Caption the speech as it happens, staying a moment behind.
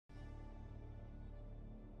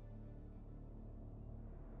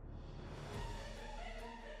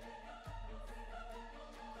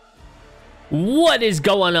What is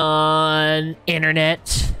going on,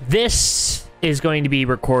 internet? This is going to be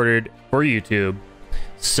recorded for YouTube.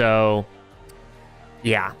 So,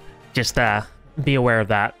 yeah, just be aware of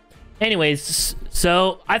that. Anyways,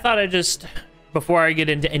 so I thought I'd just, before I get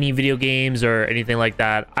into any video games or anything like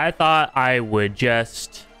that, I thought I would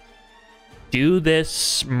just do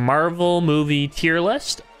this Marvel movie tier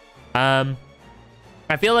list. I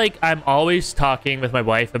feel like I'm always talking with my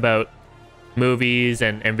wife about movies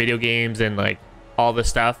and video games and like all this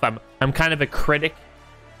stuff. I'm kind of a critic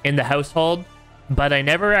in the household, but I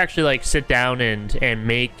never actually like sit down and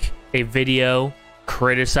make a video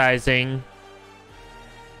criticizing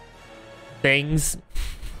things.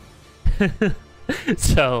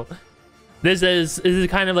 So this is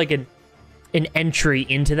kind of like an entry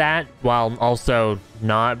into that, while also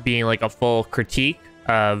not being like a full critique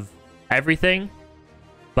of everything.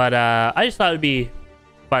 But I just thought it'd be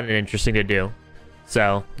fun and interesting to do,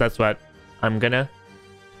 so that's what I'm gonna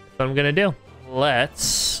do.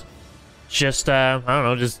 Let's just I don't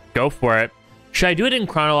know, just go for it. Should I do it in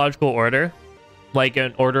chronological order, like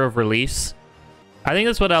an order of release? I think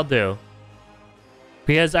that's what I'll do,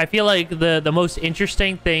 because I feel like the most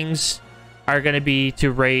interesting things are gonna be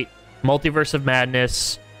to rate Multiverse of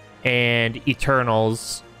Madness and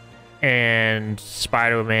Eternals and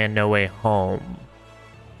Spider-Man No Way Home.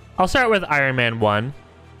 I'll start with Iron Man 1.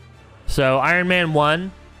 So Iron Man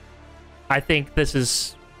 1, I think this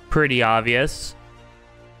is pretty obvious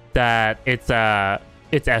that it's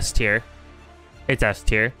S tier. It's S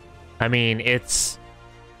tier. I mean, it's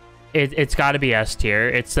got to be S tier.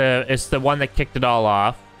 It's the one that kicked it all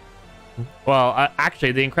off. Well,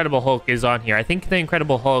 actually, the Incredible Hulk is on here. I think the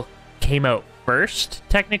Incredible Hulk came out first,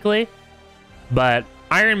 technically, but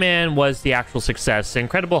Iron Man was the actual success. The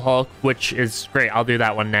Incredible Hulk, which is great, I'll do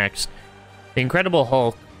that one next. The Incredible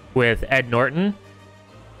Hulk with Ed Norton,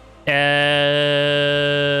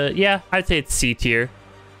 yeah, I'd say it's C tier.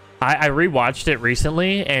 I rewatched it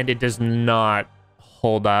recently, and it does not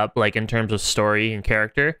hold up, like, in terms of story and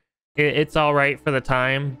character. It's all right for the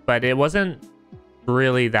time, but it wasn't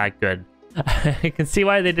really that good. I can see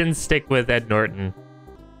why they didn't stick with Ed Norton.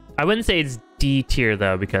 I wouldn't say it's D tier,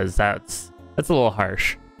 though, because that's a little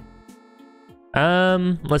harsh.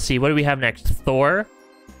 Let's see, what do we have next? Thor,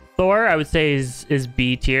 I would say is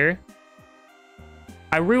B tier.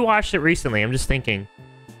 I rewatched it recently. I'm just thinking,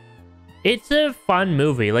 it's a fun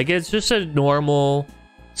movie. Like, it's just a normal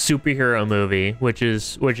superhero movie, which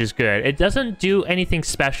is good. It doesn't do anything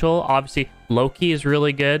special. Obviously, Loki is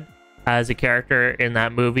really good as a character in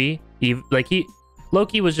that movie.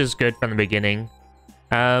 Loki was just good from the beginning.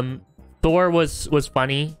 Thor was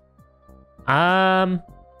funny. The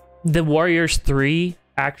Warriors 3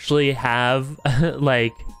 actually have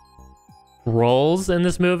like roles in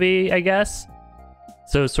this movie, I guess.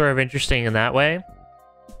 So it's sort of interesting in that way.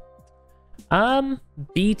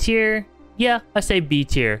 B tier. Yeah, I say B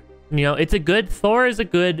tier. You know, Thor is a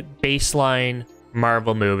good baseline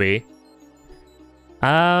Marvel movie.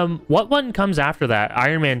 What one comes after that?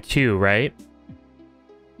 Iron Man 2, right?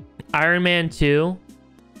 Iron Man 2.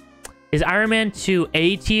 Is Iron Man 2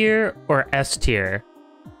 A tier or S tier?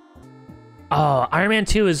 Oh, Iron Man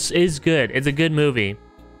 2 is good. It's a good movie.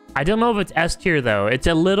 I don't know if it's S tier, though. It's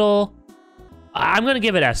a little... I'm going to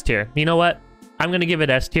give it S tier. You know what? I'm going to give it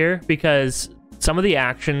S tier because some of the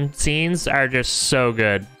action scenes are just so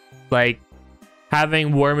good. Like,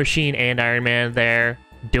 having War Machine and Iron Man there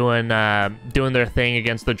doing their thing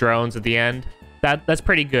against the drones at the end. That's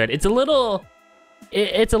pretty good. It's a little...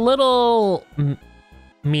 It's a little...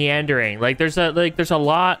 meandering. Like, there's a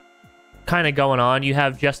lot kind of going on. You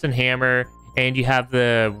have Justin Hammer and you have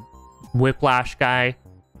the Whiplash guy.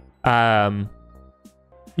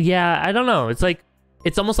 Yeah, I don't know. It's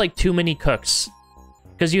almost like too many cooks,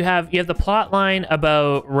 because you have the plot line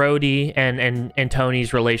about Rhodey and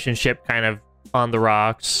Tony's relationship kind of on the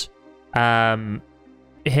rocks. Him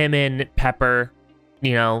and Pepper,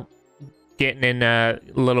 you know, getting in a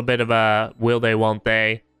little bit of a will they won't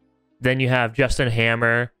they. Then you have Justin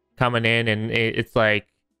Hammer coming in, and it's like,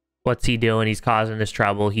 what's he doing? He's causing this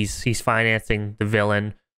trouble. He's financing the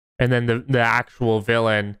villain. And then the actual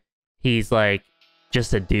villain, he's like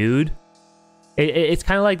just a dude. It's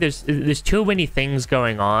kind of like there's too many things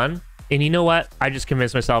going on. And you know what? I just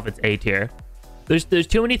convinced myself it's A tier. There's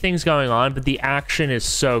too many things going on, but the action is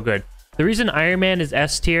so good. The reason Iron Man is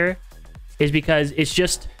S tier is because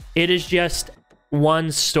it is just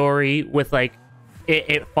one story with like,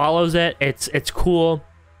 it follows it. It's cool.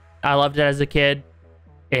 I loved it as a kid.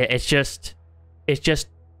 It's just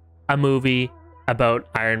a movie about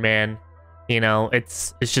Iron Man. You know,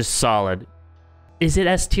 it's just solid. Is it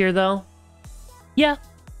S tier though? Yeah,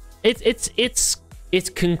 it's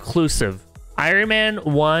conclusive. Iron Man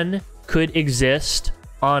 1 could exist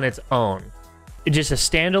on its own. It's just a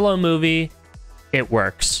standalone movie. It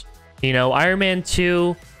works. You know, Iron Man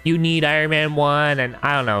 2, you need Iron Man 1, and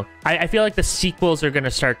I don't know. I feel like the sequels are going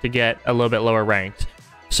to start to get a little bit lower ranked.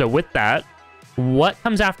 So with that, what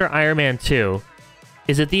comes after Iron Man 2?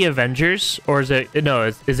 Is it the Avengers, or is it...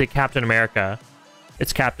 No, is it Captain America?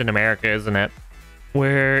 It's Captain America, isn't it?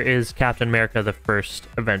 Where is Captain America, the first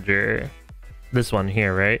Avenger? This one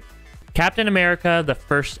here, right? Captain America, the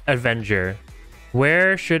first Avenger.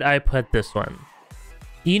 Where should I put this one?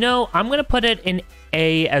 You know, I'm going to put it in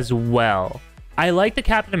A as well. I like the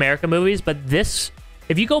Captain America movies, but this...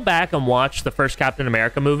 If you go back and watch the first Captain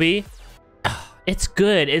America movie, it's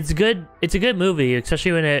good. It's good. It's a good movie,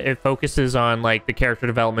 especially when it focuses on, like, the character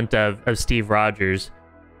development of Steve Rogers.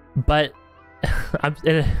 But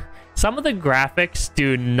some of the graphics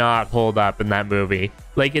do not hold up in that movie.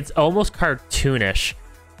 Like, it's almost cartoonish.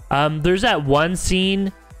 There's that one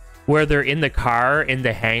scene where they're in the car in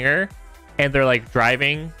the hangar and they're like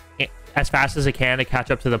driving as fast as they can to catch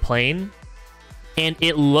up to the plane, and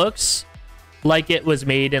it looks like it was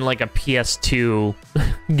made in like a PS2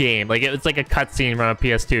 game. Like it's like a cutscene from a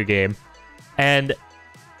PS2 game. And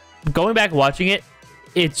going back watching it,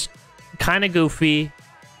 it's kind of goofy.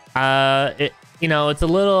 You know, it's a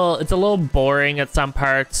little boring at some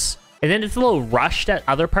parts, and then it's a little rushed at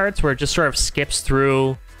other parts where it just sort of skips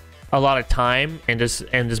through a lot of time and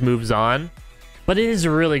just moves on. But it is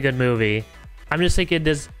a really good movie. I'm just thinking,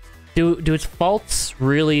 do its faults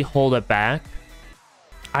really hold it back?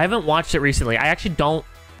 I haven't watched it recently. I actually don't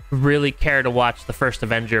really care to watch the first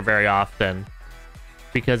Avenger very often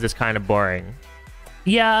because it's kind of boring.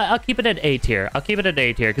 Yeah, I'll keep it at A tier. I'll keep it at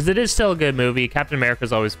A tier because it is still a good movie. Captain America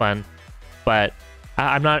is always fun, but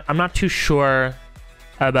I'm not too sure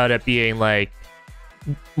about it being like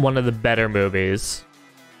one of the better movies.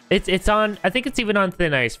 It's on. I think it's even on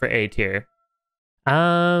thin ice for A tier.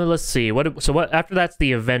 Let's see. What after that's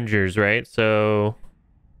the Avengers, right? So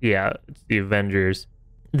yeah, it's the Avengers.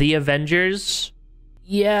 The Avengers.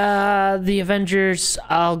 Yeah, the Avengers.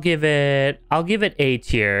 I'll give it A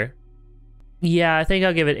tier. Yeah, I think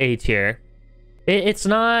I'll give it A tier. It's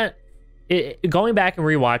not. Going back and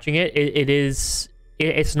rewatching it,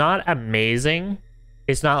 it's not amazing.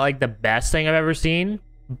 It's not like the best thing I've ever seen,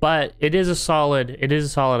 but it is a solid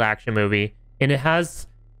action movie, and it has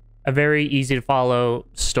a very easy to follow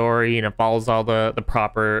story, and it follows all the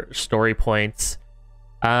proper story points.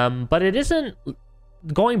 But it isn't,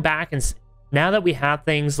 going back and now that we have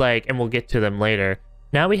things like, and we'll get to them later,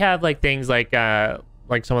 now we have like things like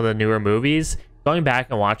some of the newer movies. Going back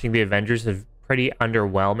and watching the Avengers is pretty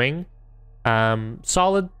underwhelming.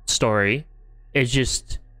 Solid story.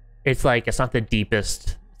 It's like, it's not the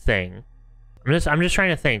deepest thing. I'm just trying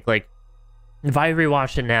to think, like, if I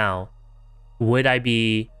rewatched it now, would I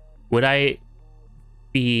be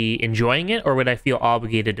enjoying it, or would I feel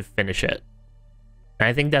obligated to finish it? And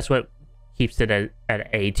I think that's what keeps it at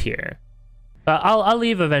A tier. I'll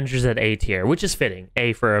leave Avengers at A tier, which is fitting.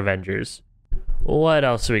 A for Avengers. What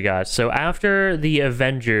else we got? So after the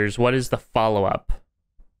Avengers, what is the follow-up?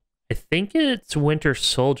 I think it's Winter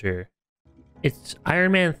Soldier. It's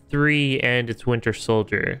Iron Man 3 and it's Winter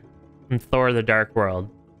Soldier and Thor: The Dark World.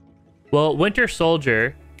 Well, Winter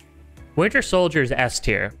Soldier is S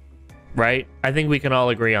tier, right? I think we can all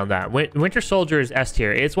agree on that. Winter Soldier is S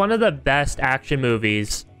tier. It's one of the best action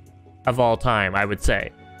movies of all time, I would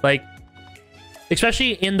say. Like,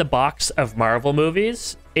 especially in the box of Marvel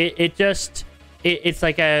movies, it's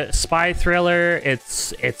like a spy thriller.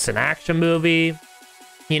 It's an action movie.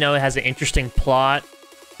 You know, it has an interesting plot.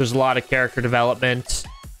 There's a lot of character development.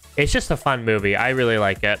 It's just a fun movie. I really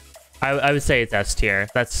like it. I would say it's S tier.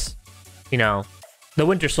 That's, you know, the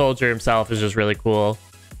Winter Soldier himself is just really cool.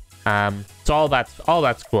 So all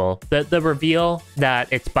that's cool. The reveal that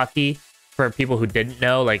it's Bucky, for people who didn't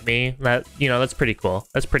know, like me, that, you know, that's pretty cool.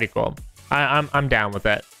 That's pretty cool. I'm down with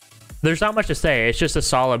it. There's not much to say. It's just a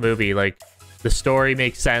solid movie. Like, the story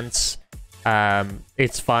makes sense.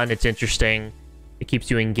 It's fun. It's interesting. It keeps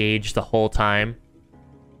you engaged the whole time.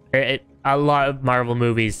 A lot of Marvel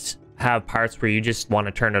movies have parts where you just want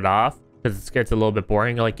to turn it off because it gets a little bit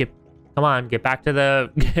boring. You're like, come on, get back to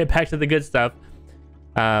the good stuff.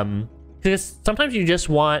 Because sometimes you just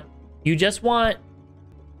want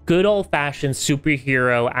good old-fashioned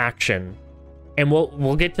superhero action, and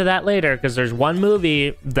we'll get to that later, because there's one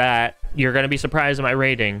movie that you're gonna be surprised at my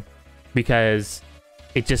rating, because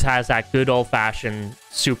it just has that good old-fashioned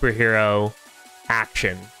superhero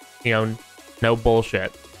action, you know, no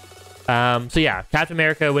bullshit. So yeah, Captain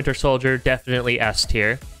America, Winter Soldier, definitely S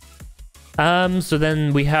tier. So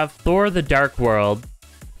then we have Thor: The Dark World.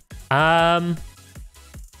 Thor: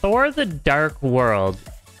 The Dark World.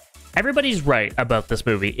 Everybody's right about this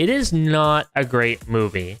movie. It is not a great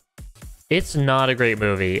movie. It's not a great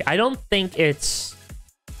movie. I don't think it's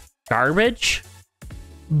garbage,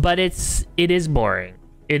 but it is boring.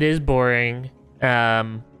 It is boring.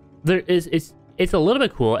 It's a little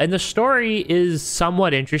bit cool, and the story is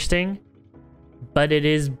somewhat interesting, but it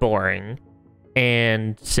is boring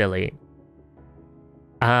and silly.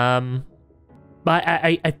 But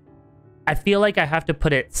I feel like I have to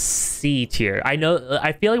put it C tier.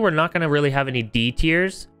 I feel like we're not gonna really have any D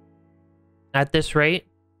tiers at this rate,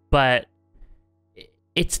 but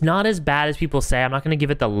it's not as bad as people say. I'm not gonna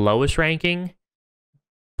give it the lowest ranking,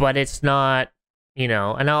 but it's not, you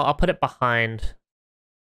know, and I'll put it behind.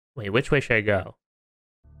 Wait, which way should I go?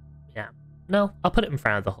 Yeah, no, I'll put it in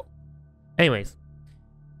front of the whole. Anyways,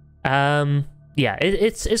 yeah,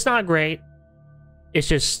 it's not great. It's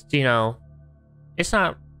just, you know, it's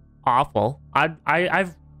not awful.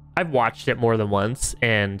 I've watched it more than once,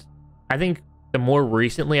 and I think the more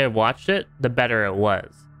recently I watched it, the better it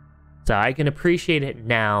was. So I can appreciate it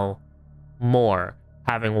now more,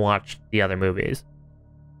 having watched the other movies.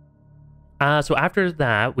 So after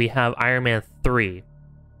that, we have Iron Man 3.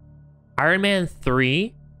 Iron Man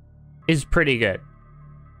 3 is pretty good.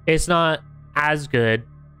 It's not as good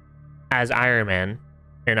as Iron Man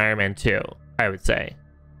and Iron Man 2, I would say.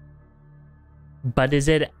 But is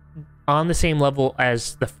it on the same level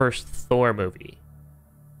as the first Thor movie?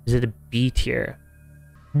 Is it a B tier?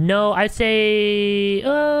 No, I'd say...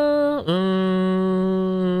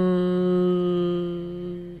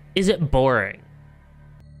 is it boring?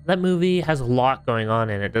 That movie has a lot going on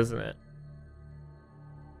in it, doesn't it?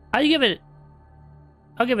 I'll give it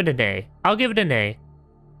an A. I'll give it an A.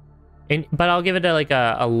 But I'll give it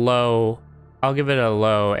a low... I'll give it a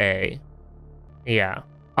low A. Yeah.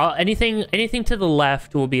 Anything to the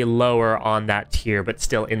left will be lower on that tier, but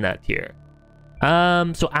still in that tier.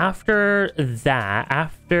 So after that,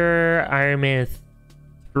 after Iron Man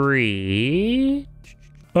 3...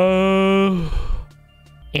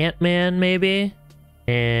 Ant-Man, maybe?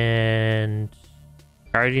 And...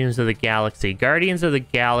 Guardians of the Galaxy. Guardians of the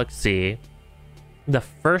Galaxy. The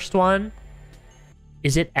first one...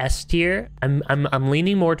 Is it S tier? I'm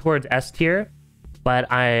leaning more towards S tier,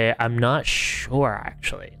 but I'm not sure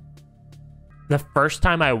actually. The first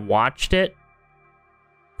time I watched it,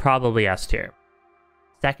 probably S tier.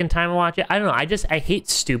 Second time I watch it, I don't know. I hate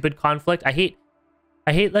stupid conflict. I hate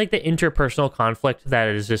like the interpersonal conflict that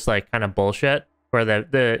is just like kind of bullshit, where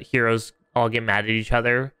the heroes all get mad at each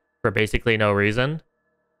other for basically no reason.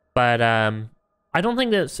 But I don't think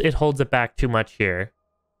that it holds it back too much here.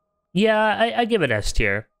 Yeah, I give it S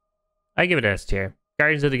tier. I give it S tier.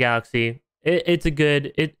 Guardians of the Galaxy. It's a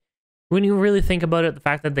good... When you really think about it, the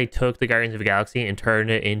fact that they took the Guardians of the Galaxy and turned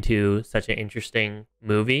it into such an interesting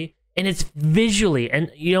movie, and it's visually, and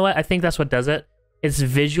you know what? I think that's what does it. It's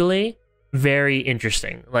visually very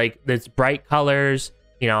interesting. Like, it's bright colors,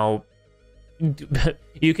 you know,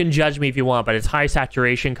 you can judge me if you want, but it's high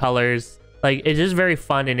saturation colors. Like, it's just very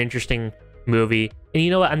fun and interesting movie. And you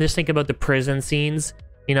know what? I'm just thinking about the prison scenes.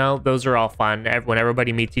 You know, those are all fun when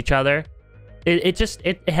everybody meets each other. It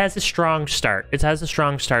has a strong start. It has a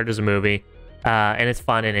strong start as a movie, and it's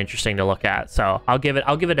fun and interesting to look at. So I'll give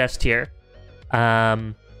it S tier.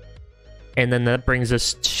 And then that brings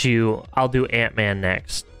us to, I'll do Ant-Man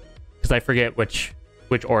next, because I forget which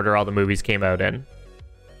order all the movies came out in.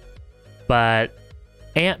 But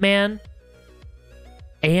Ant-Man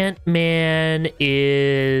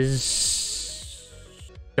is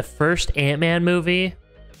the first Ant-Man movie.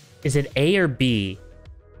 Is it A or B?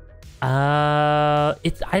 I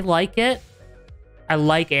like it. I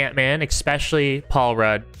like Ant-Man, especially Paul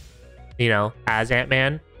Rudd, you know, as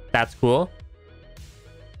Ant-Man. That's cool.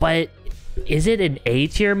 But is it an A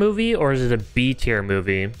tier movie or is it a B tier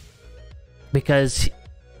movie? Because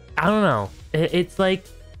I don't know. It's like,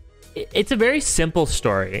 it's a very simple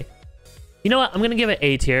story. You know what? I'm gonna give it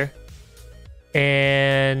A tier.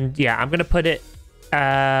 And yeah, I'm gonna put it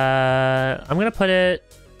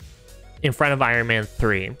in front of Iron Man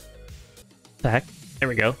 3. Heck, there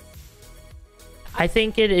we go. I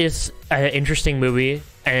think it is an interesting movie,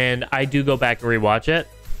 and I do go back and rewatch it.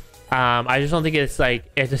 I just don't think it's like,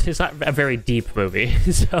 it's not a very deep movie.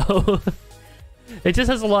 So it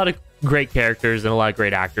just has a lot of great characters and a lot of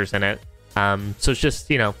great actors in it. So it's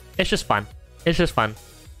just, you know, it's just fun. It's just fun.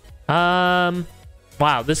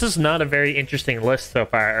 Wow, this is not a very interesting list so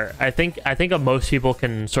far. I think most people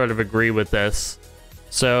can sort of agree with this.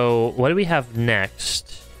 So what do we have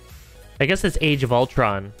next? I guess it's Age of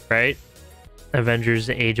Ultron, right? Avengers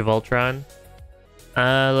Age of Ultron.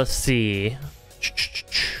 Let's see.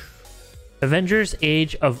 Avengers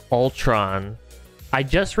Age of Ultron. I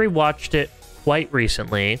just rewatched it quite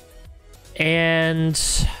recently, and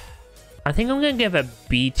I think I'm gonna give it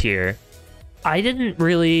B tier. I didn't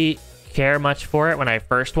really care much for it when I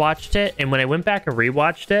first watched it, and when I went back and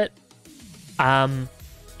rewatched it,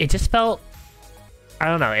 it just felt, I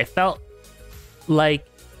don't know, it felt like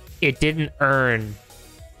it didn't earn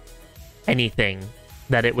anything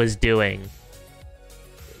that it was doing.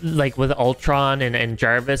 Like with Ultron and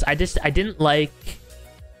Jarvis, I didn't like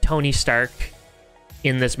Tony Stark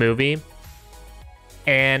in this movie,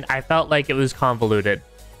 and I felt like it was convoluted.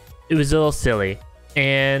 It was a little silly,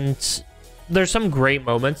 and there's some great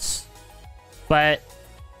moments, but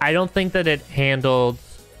I don't think that it handled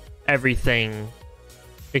everything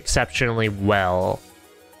exceptionally well.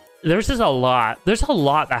 There's a lot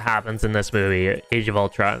that happens in this movie, Age of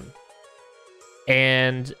Ultron,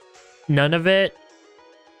 and none of it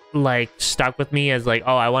like stuck with me as like,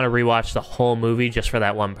 oh, I want to rewatch the whole movie just for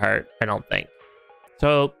that one part. I don't think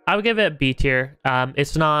so. I would give it B tier.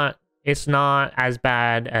 It's not as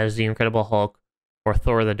bad as The Incredible Hulk or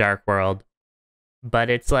Thor: The Dark World, but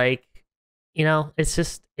it's like, you know,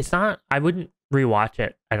 it's not, I wouldn't rewatch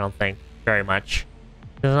it, I don't think, very much.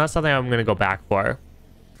 It's not something I'm gonna go back for.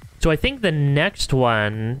 So I think the next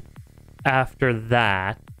one after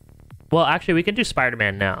that, well, actually we can do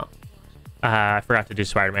Spider-Man now. I forgot to do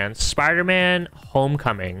Spider-Man. Spider-Man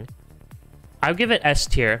Homecoming. I'll give it S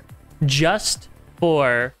tier, just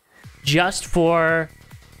for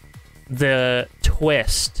the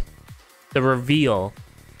twist, the reveal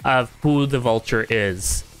of who the Vulture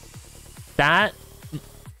is. That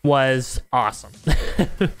was awesome.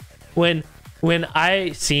 When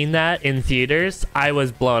I seen that in theaters, I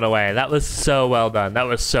was blown away. That was so well done. That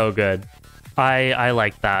was so good. I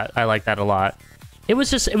like that. I like that a lot. It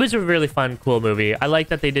was a really fun, cool movie. I like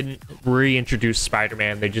that they didn't reintroduce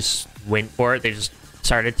Spider-Man. They just went for it. They just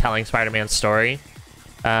started telling Spider-Man's story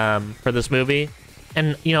for this movie.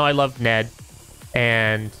 And, you know, I love Ned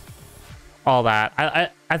and all that.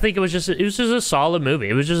 I think it was just a solid movie.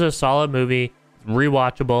 It was just a solid movie,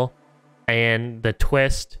 rewatchable, and the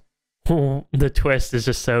twist, the twist is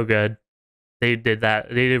just so good. They did that.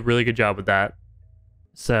 They did a really good job with that.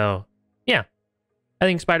 So, yeah. I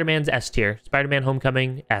think Spider-Man's S tier. Spider-Man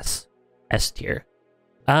Homecoming, S tier.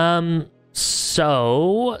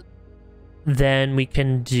 So then we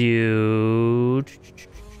can do,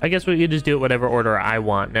 I guess we could just do it whatever order I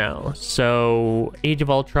want now. So Age of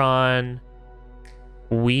Ultron,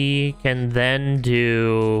 we can then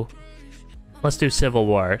do, let's do Civil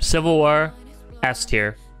War. Civil War, S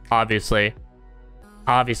tier, obviously.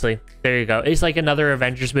 Obviously, there you go. It's like another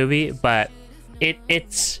Avengers movie, but it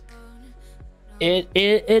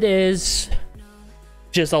is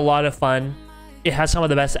just a lot of fun. It has some of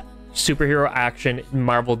the best superhero action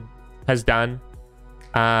Marvel has done.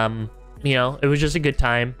 You know, it was just a good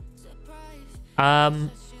time.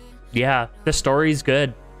 Yeah, the story's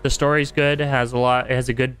good. The story's good. It has a lot. It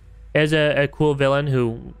has a cool villain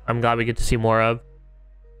who I'm glad we get to see more of.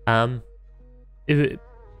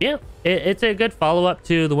 It's a good follow-up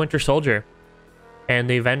to The Winter Soldier and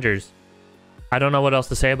the Avengers. I don't know what else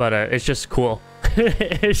to say about it. It's just cool.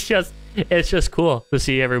 it's just cool to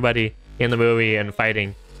see everybody in the movie and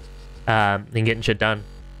fighting and getting shit done.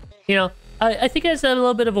 You know, I think it's a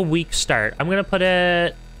little bit of a weak start. I'm gonna put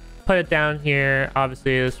it down here.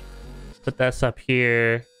 Obviously, let's put this up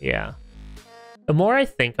here. Yeah. The more I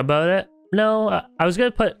think about it, no, I was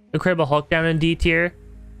gonna put Incredible Hulk down in D tier,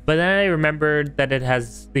 but then I remembered that it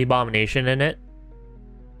has the Abomination in it.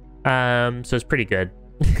 So it's pretty good.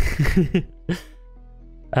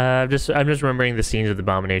 I'm just remembering the scenes of the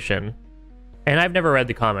Abomination, and I've never read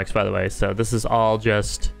the comics, by the way. So this is all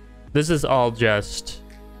just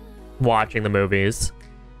watching the movies.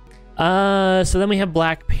 So then we have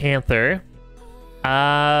Black Panther.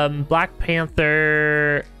 Black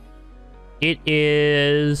Panther. It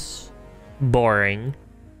is boring,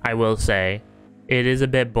 I will say. It is a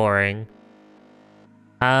bit boring.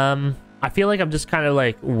 I feel like I'm just kind of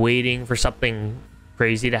like waiting for something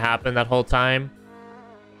crazy to happen that whole time.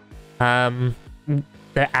 The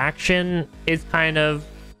action is kind of,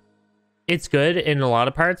 it's good in a lot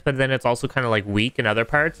of parts, but then it's also kind of like weak in other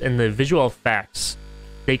parts. And the visual effects,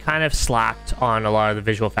 they kind of slacked on a lot of the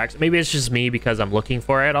visual effects. Maybe it's just me because I'm looking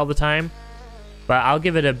for it all the time, but I'll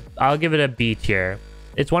give it a B tier.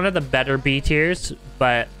 It's one of the better B tiers,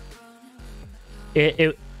 but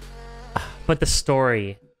but the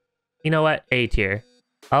story, you know what? A tier.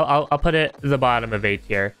 I'll put it at the bottom of A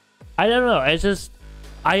tier. I don't know. It's just,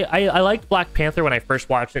 I liked Black Panther when I first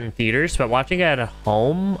watched it in theaters, but watching it at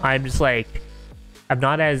home, I'm just like, I'm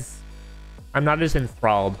not as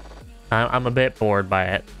enthralled. I'm a bit bored by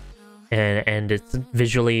it, and it's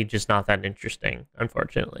visually just not that interesting,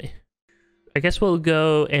 unfortunately. I guess we'll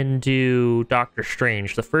go and do Doctor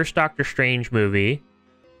Strange, the first Doctor Strange movie.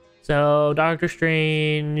 So Doctor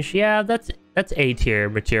Strange, yeah, that's A tier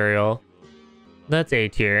material. That's A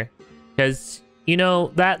tier, because you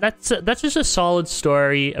know that's just a solid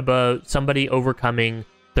story about somebody overcoming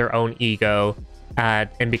their own ego and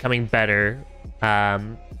becoming better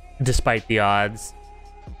despite the odds.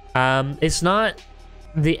 It's not,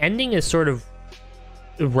 the ending is sort of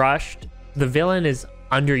rushed. The villain is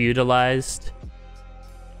underutilized,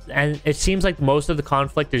 and it seems like most of the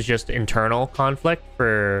conflict is just internal conflict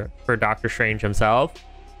for Doctor Strange himself,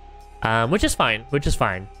 which is fine.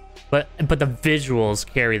 But the visuals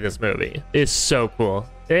carry this movie. It's so cool.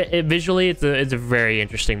 Visually, it's a very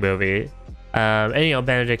interesting movie. And you know,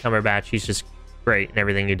 Benedict Cumberbatch, he's just great in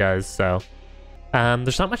everything he does. So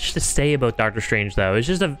there's not much to say about Doctor Strange though. It's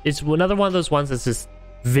another one of those ones that's just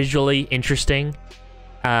visually interesting,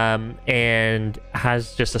 and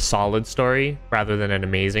has just a solid story rather than an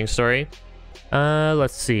amazing story.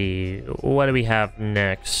 Let's see, what do we have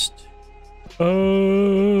next? Thor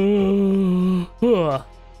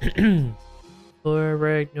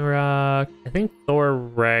Ragnarok. I think Thor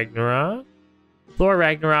Ragnarok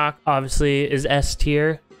obviously is S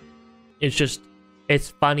tier. It's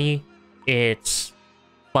funny, it's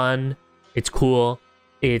fun, it's cool,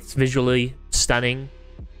 it's visually stunning.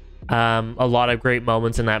 A lot of great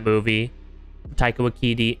moments in that movie.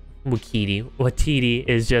 Taika Waititi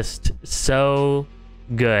is just so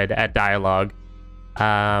good at dialogue.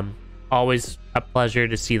 Always a pleasure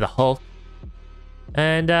to see the Hulk.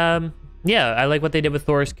 And yeah, I like what they did with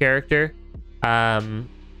Thor's character. I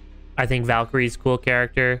think Valkyrie's a cool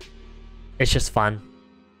character. It's just fun.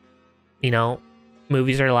 You know,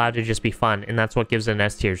 movies are allowed to just be fun, and that's what gives it an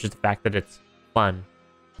S tier, just the fact that it's fun.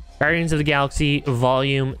 Guardians of the Galaxy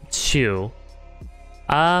Volume 2.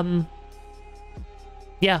 Yeah,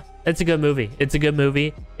 it's a good movie. It's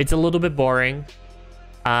a little bit boring.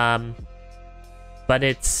 But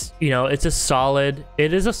it's, you know, it is a solid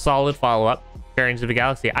follow-up, Guardians of the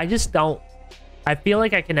Galaxy. I feel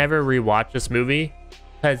like I can never rewatch this movie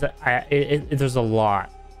because there's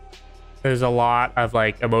a lot of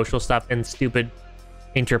like emotional stuff and stupid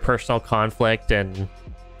interpersonal conflict, and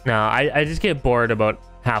no, I just get bored about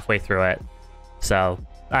halfway through it. So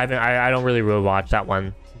I don't really rewatch that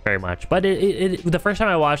one very much, but the first time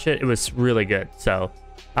I watched it, it was really good. So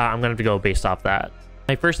I'm gonna have to go based off that.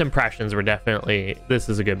 My first impressions were definitely, this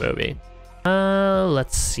is a good movie.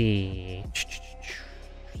 Let's see.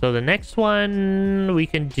 So the next one we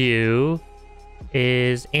can do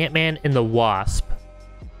is Ant-Man and the Wasp.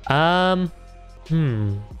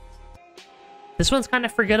 This one's kind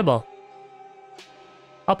of forgettable.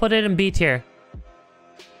 I'll put it in B tier.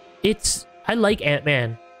 I like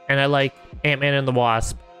Ant-Man, and I like Ant-Man and the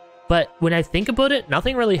Wasp, but when I think about it,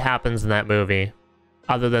 nothing really happens in that movie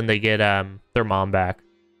other than they get their mom back.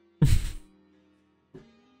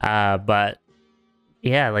 But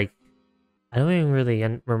yeah, like I don't even really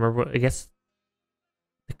remember. I guess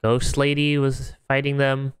the ghost lady was fighting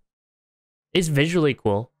them. It's visually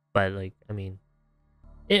cool, but like, I mean,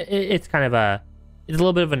 it's kind of it's a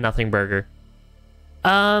little bit of a nothing burger.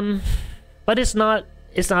 But it's not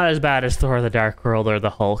as bad as Thor: The Dark World or the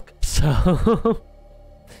Hulk. So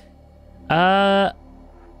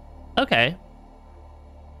okay.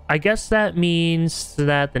 I guess that means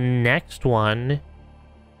that the next one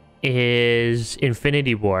is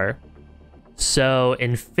Infinity War. So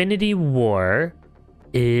Infinity War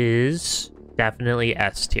is definitely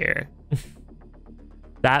S tier.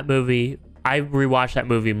 That movie, I rewatched that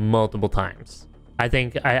movie multiple times. I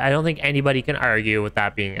don't think anybody can argue with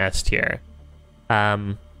that being S tier.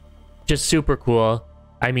 Just super cool.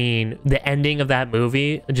 I mean, the ending of that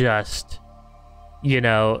movie just, you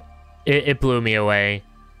know, it blew me away.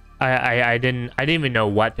 I didn't even know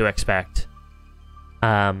what to expect.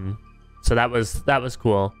 So that was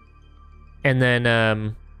cool. And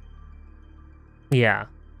then yeah.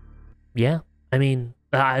 I mean,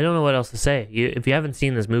 I don't know what else to say. If you haven't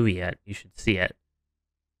seen this movie yet, you should see it.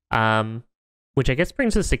 Which I guess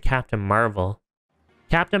brings us to Captain Marvel.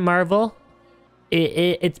 Captain Marvel,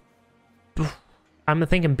 it's I'm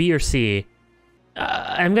thinking B or C.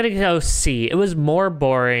 I'm gonna go C. It was more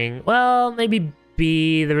boring. Well, maybe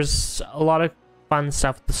B. There was a lot of fun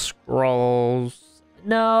stuff with the scrolls.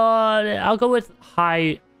 No, I'll go with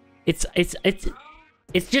high. It's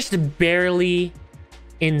just barely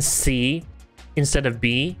in C instead of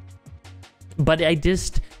B. but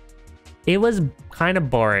it was kind of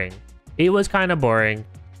boring. It was kind of boring.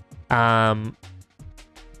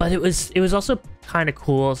 But it was also kind of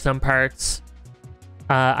cool some parts.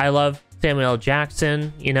 I love Samuel L.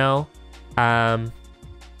 Jackson, you know. I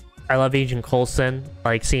love Agent Coulson,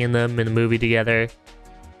 like seeing them in the movie together.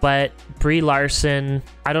 But Brie Larson,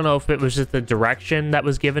 I don't know if it was just the direction that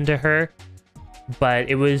was given to her, but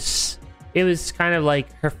it was kind of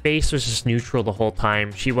like her face was just neutral the whole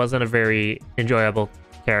time. She wasn't a very enjoyable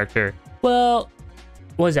character. Well,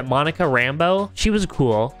 what was it, Monica Rambeau? She was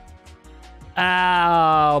cool.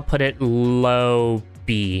 I'll put it low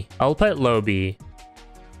B. I'll put it low B.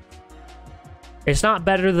 It's not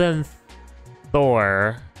better than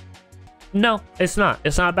Thor. No, it's not.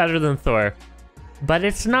 It's not better than Thor. But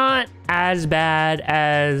it's not as bad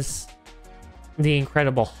as The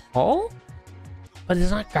Incredible Hulk. But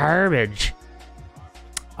it's not garbage.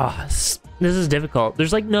 Oh, this is difficult.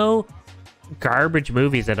 There's like no garbage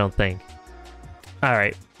movies, I don't think. All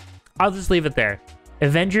right. I'll just leave it there.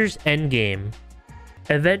 Avengers Endgame.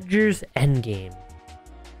 Avengers Endgame.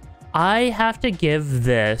 I have to give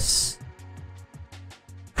this...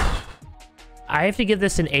 I have to give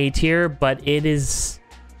this an A tier, but it is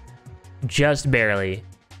just barely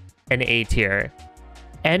an A tier.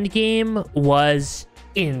 Endgame was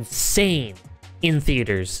insane in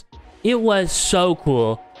theaters. It was so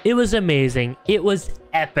cool. It was amazing. It was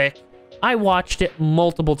epic. I watched it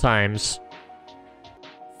multiple times.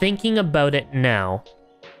 Thinking about it now,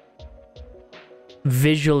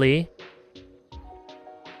 visually,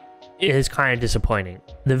 it is kind of disappointing.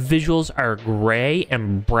 The visuals are gray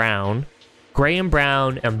and brown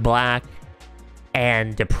and black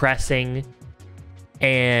and depressing,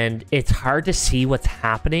 and it's hard to see what's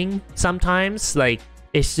happening sometimes. Like,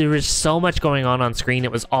 there was so much going on screen.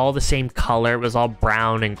 It was all the same color. It was all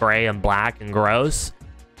brown and gray and black and gross.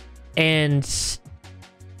 And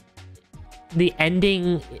the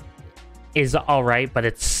ending is all right, but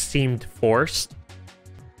it seemed forced.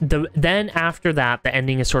 Then after that, the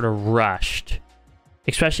ending is sort of rushed,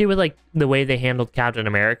 especially with like the way they handled Captain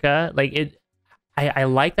America. Like I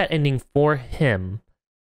like that ending for him,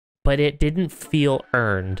 but it didn't feel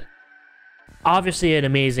earned. Obviously an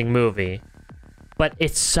amazing movie, but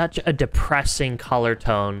it's such a depressing color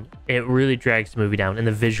tone. It really drags the movie down, and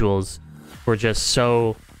the visuals were just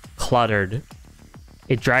so cluttered.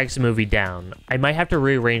 It drags the movie down. I might have to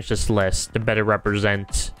rearrange this list to better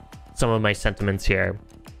represent some of my sentiments here.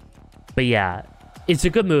 But yeah, it's a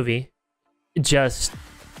good movie. Just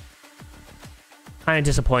kind of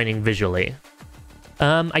disappointing visually.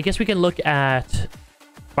 I guess we can look at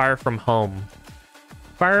Far From Home.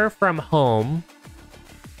 Far From Home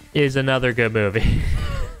is another good movie.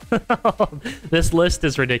 This list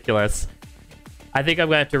is ridiculous. I think I'm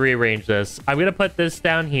going to have to rearrange this. I'm going to put this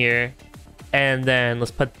down here. And then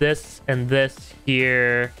let's put this and this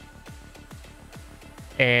here.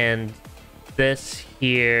 And this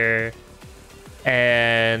here.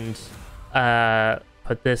 And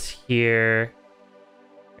put this here.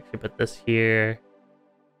 Actually, put this here.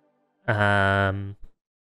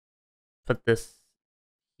 Put this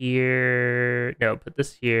here. No, put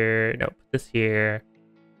this here. No, put this here.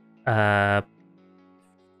 Put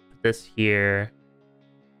this here.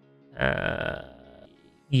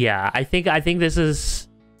 Yeah, I think this is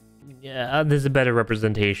a better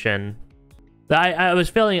representation. I was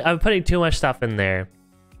putting too much stuff in there.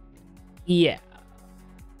 Yeah,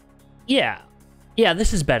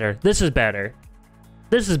 this is better. This is better.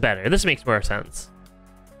 This makes more sense.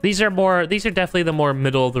 These are definitely the more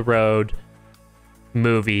middle of the road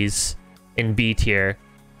movies in B tier.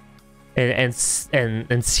 And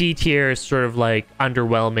C tier is sort of like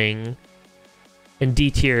underwhelming. And D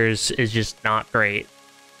tier is just not great.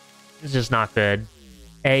 It's just not good.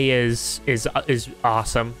 A is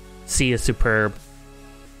awesome. C is superb.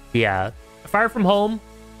 Yeah. Far From Home,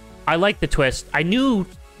 I like the twist.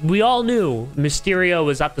 We all knew Mysterio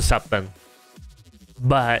was up to something.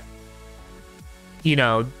 But, you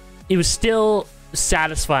know, it was still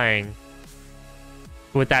satisfying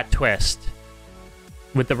with that twist.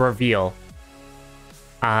 With the reveal.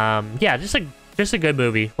 Yeah, just a good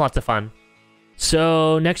movie. Lots of fun.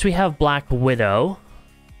 So, next we have Black Widow.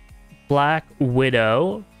 Black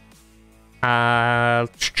Widow. I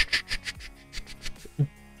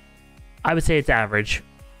would say it's average.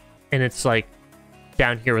 And it's like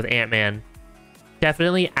down here with Ant-Man.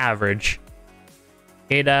 Definitely average.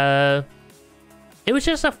 It was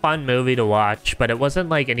just a fun movie to watch, but it wasn't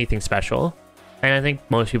like anything special. And I think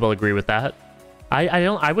most people agree with that.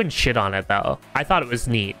 I wouldn't shit on it though. I thought it was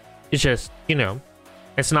neat. It's just, you know,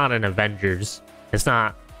 it's not an Avengers. It's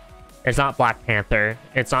not It's not Black Panther.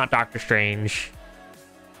 It's not Doctor Strange.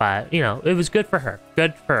 But, you know, it was good for her.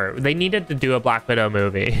 Good for her. They needed to do a Black Widow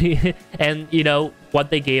movie. And, you know, what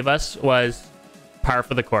they gave us was par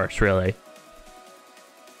for the course, really.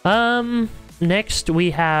 Next we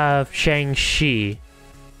have Shang-Chi.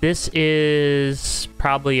 This is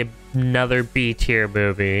probably another B tier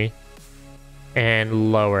movie.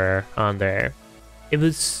 And lower on there. It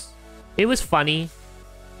was funny.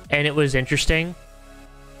 And it was interesting.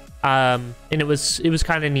 And it was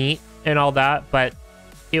kind of neat and all that, but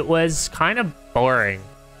it was kind of boring.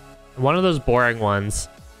 One of those boring ones.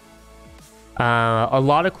 A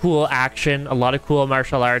lot of cool action, a lot of cool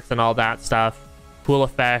martial arts and all that stuff. Cool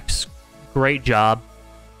effects, great job.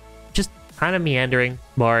 Just kind of meandering,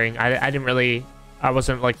 boring. I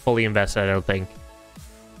wasn't like fully invested, I don't think.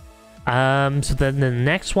 So then the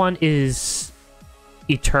next one is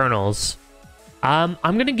Eternals. I'm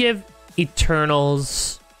gonna give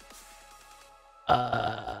Eternals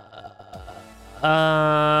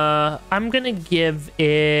I'm gonna give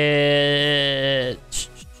it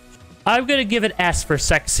S for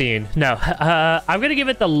sex scene. No, I'm gonna give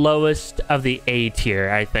it the lowest of the A tier,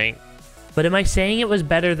 I think. But am I saying it was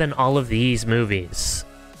better than all of these movies?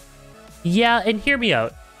 Yeah, and hear me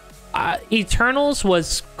out. Eternals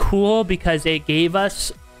was cool because it gave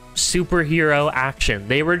us superhero action.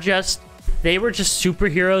 They were just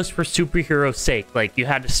superheroes for superhero's sake. Like, you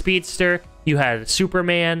had a speedster, you had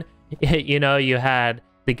Superman, you know, you had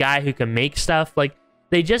the guy who can make stuff. Like,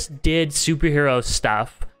 they just did superhero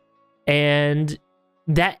stuff. And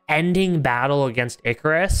that ending battle against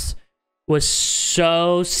Icarus was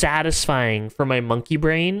so satisfying for my monkey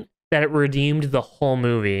brain that it redeemed the whole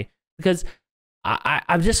movie. Because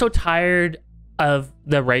I'm just so tired of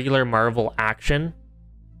the regular Marvel action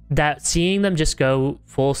that seeing them just go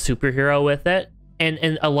full superhero with it.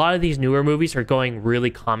 And a lot of these newer movies are going really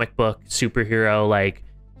comic book superhero, like,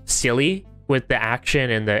 silly with the action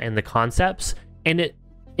and the concepts, and it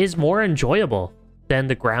is more enjoyable than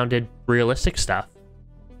the grounded realistic stuff.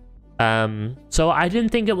 So I didn't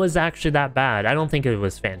think it was actually that bad. I don't think it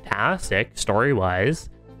was fantastic story wise,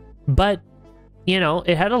 but you know,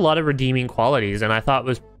 it had a lot of redeeming qualities, and I thought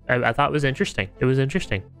it was interesting. It was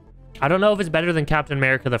interesting. I don't know if it's better than Captain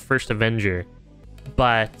America: The First Avenger,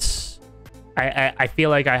 but I feel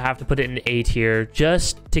like I have to put it in A tier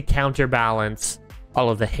just to counterbalance all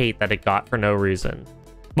of the hate that it got for no reason.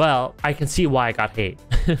 Well, I can see why it got hate,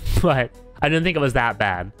 but I didn't think it was that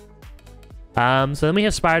bad. So then we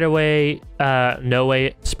have Spider-Man, No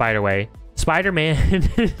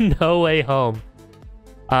Way Home.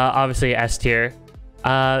 Obviously S tier.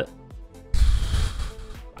 I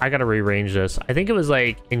gotta rearrange this. I think it was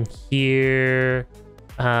like in here,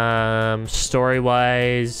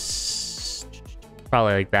 story-wise,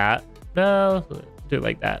 probably like that. No, do it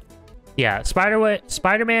like that. Yeah,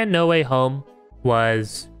 Spider-Man No Way Home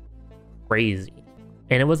was crazy.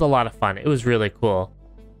 And it was a lot of fun. It was really cool.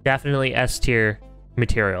 Definitely S tier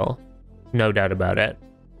material. No doubt about it.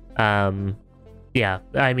 Yeah,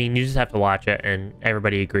 I mean, you just have to watch it and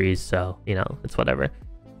everybody agrees, so, you know, it's whatever.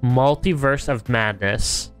 Multiverse of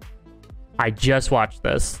Madness. I just watched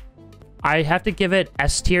this. I have to give it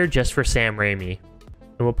S tier just for Sam Raimi.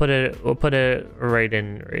 And we'll put it right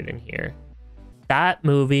in here. That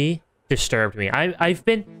movie disturbed me. I've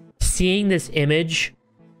been seeing this image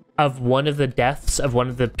of one of the deaths of one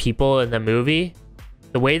of the people in the movie.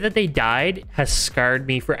 The way that they died has scarred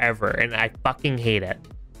me forever, and I fucking hate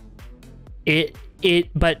it.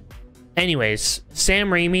 But anyways, Sam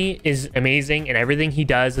Raimi is amazing, and everything he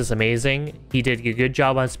does is amazing. He did a good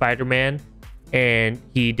job on Spider-Man, and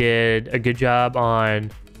he did a good job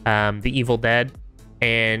on The Evil Dead,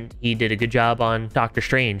 and he did a good job on Doctor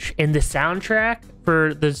Strange. And the soundtrack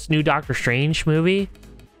for this new Doctor Strange movie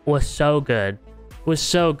was so good.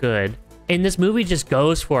 And this movie just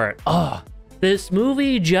goes for it. Oh, this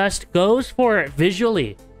movie just goes for it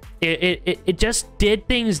visually. It just did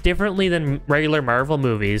things differently than regular Marvel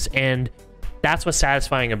movies, and that's what's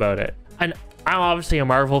satisfying about it. And I'm obviously a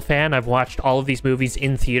Marvel fan. I've watched all of these movies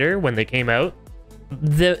in theater when they came out.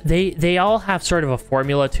 They all have sort of a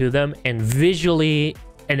formula to them, and visually,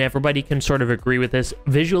 and everybody can sort of agree with this,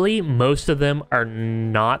 visually most of them are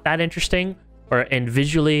not that interesting, and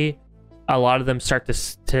visually a lot of them start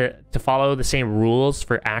to follow the same rules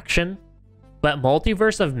for action. But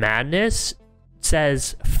Multiverse of Madness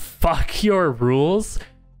says, fuck your rules.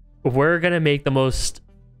 We're gonna make the most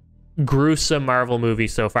gruesome Marvel movie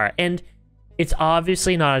so far. And it's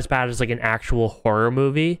obviously not as bad as like an actual horror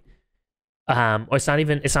movie. Or it's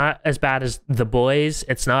not as bad as The Boys.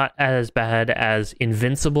 It's not as bad as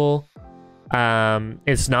Invincible.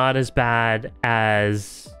 It's not as bad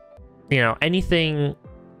as you know, anything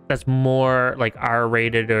that's more like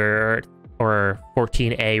R-rated or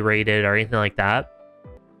 14A rated or anything like that,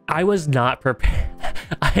 I was not prepared.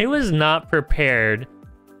 I was not prepared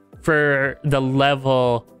for the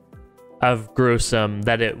level of gruesome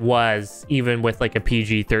that it was, even with like a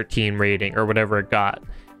PG-13 rating or whatever it got.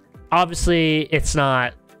 Obviously, it's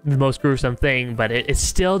not the most gruesome thing, but it's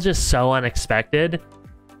still just so unexpected.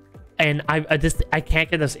 And I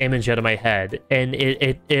can't get this image out of my head. And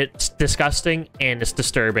it's disgusting and it's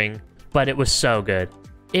disturbing, but it was so good.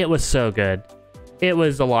 It was so good. It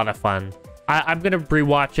was a lot of fun. I'm gonna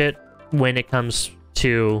rewatch it when it comes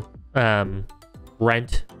to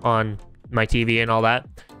rent on my TV and all that,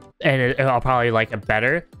 and I'll probably like it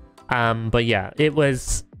better. But yeah, it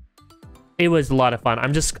was a lot of fun.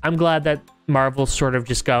 I'm glad that Marvel's sort of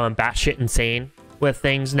just going batshit insane with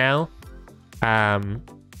things now, and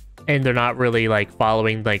they're not really like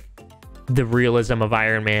following like the realism of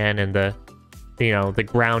Iron Man and the, you know, the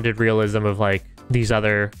grounded realism of like these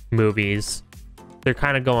other movies. They're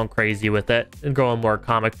kind of going crazy with it and going more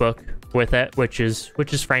comic book with it, which is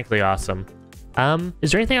frankly awesome.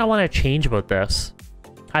 Is there anything I want to change about this?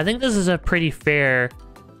 I think this is a pretty fair...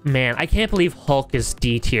 Man, I can't believe Hulk is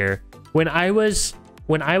D tier. When I was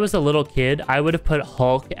a little kid, I would have put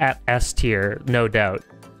Hulk at S tier, no doubt.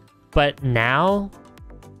 But now,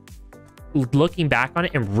 looking back on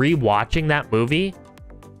it and rewatching that movie,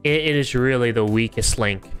 it is really the weakest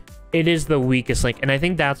link. It is the weakest link, and I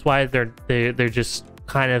think that's why they're just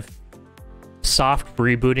kind of soft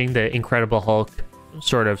rebooting the Incredible Hulk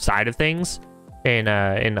sort of side of things in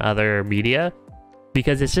other media,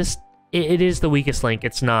 because it's just it is the weakest link.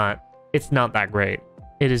 It's not that great.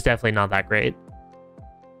 It is definitely not that great.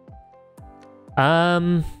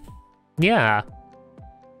 Yeah,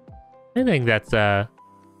 I think that's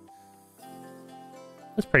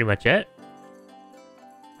pretty much it.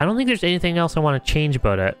 I don't think there's anything else I want to change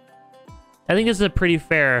about it. I think this is a pretty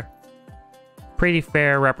fair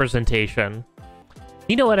representation.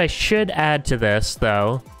 You know what I should add to this,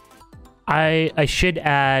 though? I should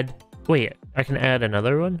add... Wait, I can add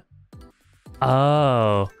another one?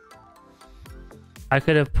 Oh. I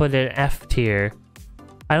could have put an F tier.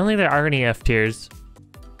 I don't think there are any F tiers.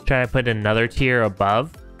 Try to put another tier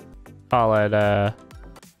above. Call it,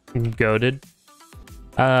 goated.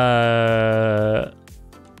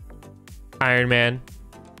 Iron Man.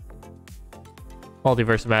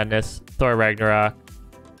 Multiverse of Madness, Thor Ragnarok,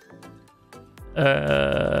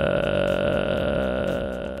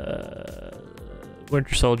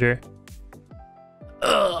 Winter Soldier.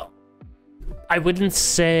 Ugh. I wouldn't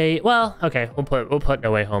say. Well, okay, we'll put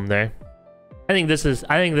No Way Home there. I think this is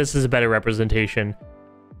a better representation.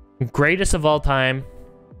 Greatest of all time.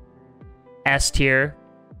 S tier,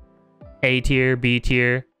 A tier, B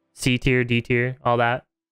tier, C tier, D tier, all that.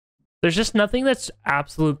 There's just nothing that's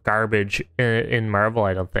absolute garbage in Marvel,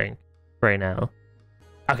 I don't think, right now.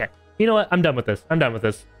 Okay, you know what? I'm done with this. I'm done with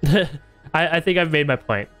this. I think I've made my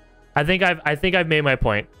point. I think I've made my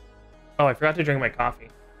point. Oh, I forgot to drink my coffee.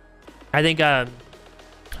 I think I'm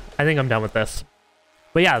done with this.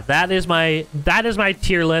 But yeah, that is my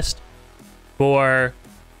tier list for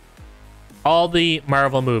all the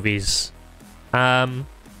Marvel movies.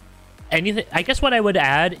 Anything? I guess what I would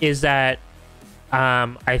add is that.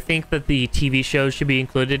 I think that the TV shows should be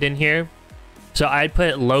included in here. So I'd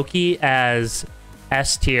put Loki as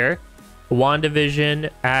S tier, WandaVision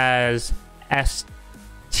as S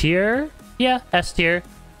tier, yeah, S tier,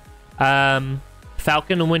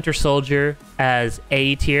 Falcon and Winter Soldier as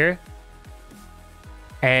A tier,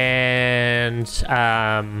 and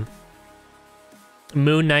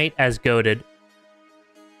Moon Knight as goated.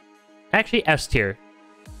 Actually, S tier.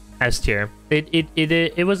 S tier.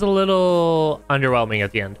 It was a little underwhelming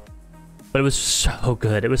at the end, but it was so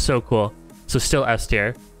good. It was so cool. So still S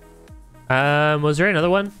tier. Was there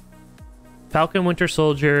another one? Falcon, Winter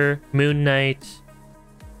Soldier, Moon Knight,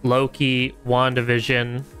 Loki,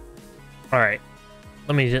 WandaVision. All right,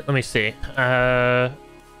 let me see.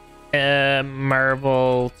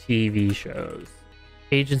 Marvel TV shows.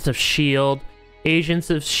 Agents of S.H.I.E.L.D.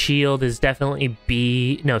 Agents of S.H.I.E.L.D. is definitely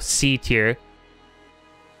C tier.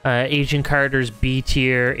 Agent Carter's B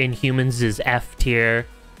tier, Inhumans is F tier,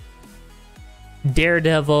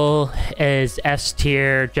 Daredevil is S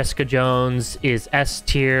tier, Jessica Jones is S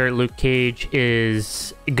tier, Luke Cage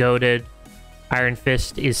is goated, Iron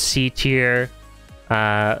Fist is C tier,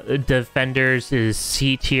 Defenders is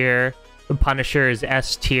C tier, Punisher is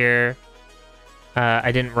S tier.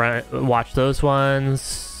 I didn't watch those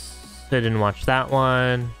ones. I didn't watch that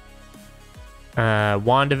one.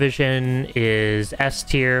 WandaVision is S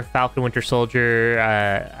tier. Falcon Winter Soldier,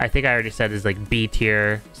 I think I already said is like B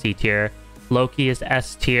tier, C tier. Loki is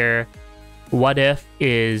S tier. What If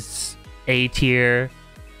is A tier.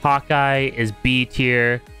 Hawkeye is B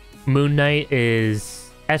tier. Moon Knight is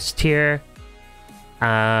S tier.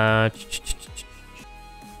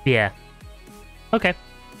 Yeah. Okay.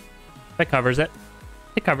 That covers it.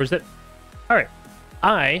 It covers it. Alright.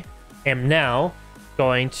 I am now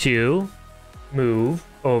going to move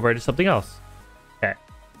over to something else. Okay.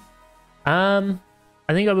 I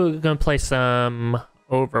think I'm gonna play some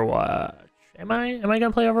Overwatch. Am I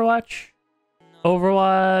gonna play Overwatch?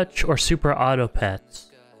 Overwatch or Super Auto Pets?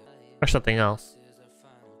 Or something else.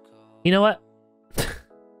 You know what?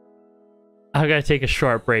 I gotta take a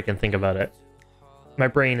short break and think about it. My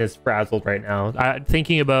brain is frazzled right now.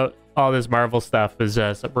 Thinking about all this Marvel stuff has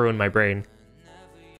ruined my brain.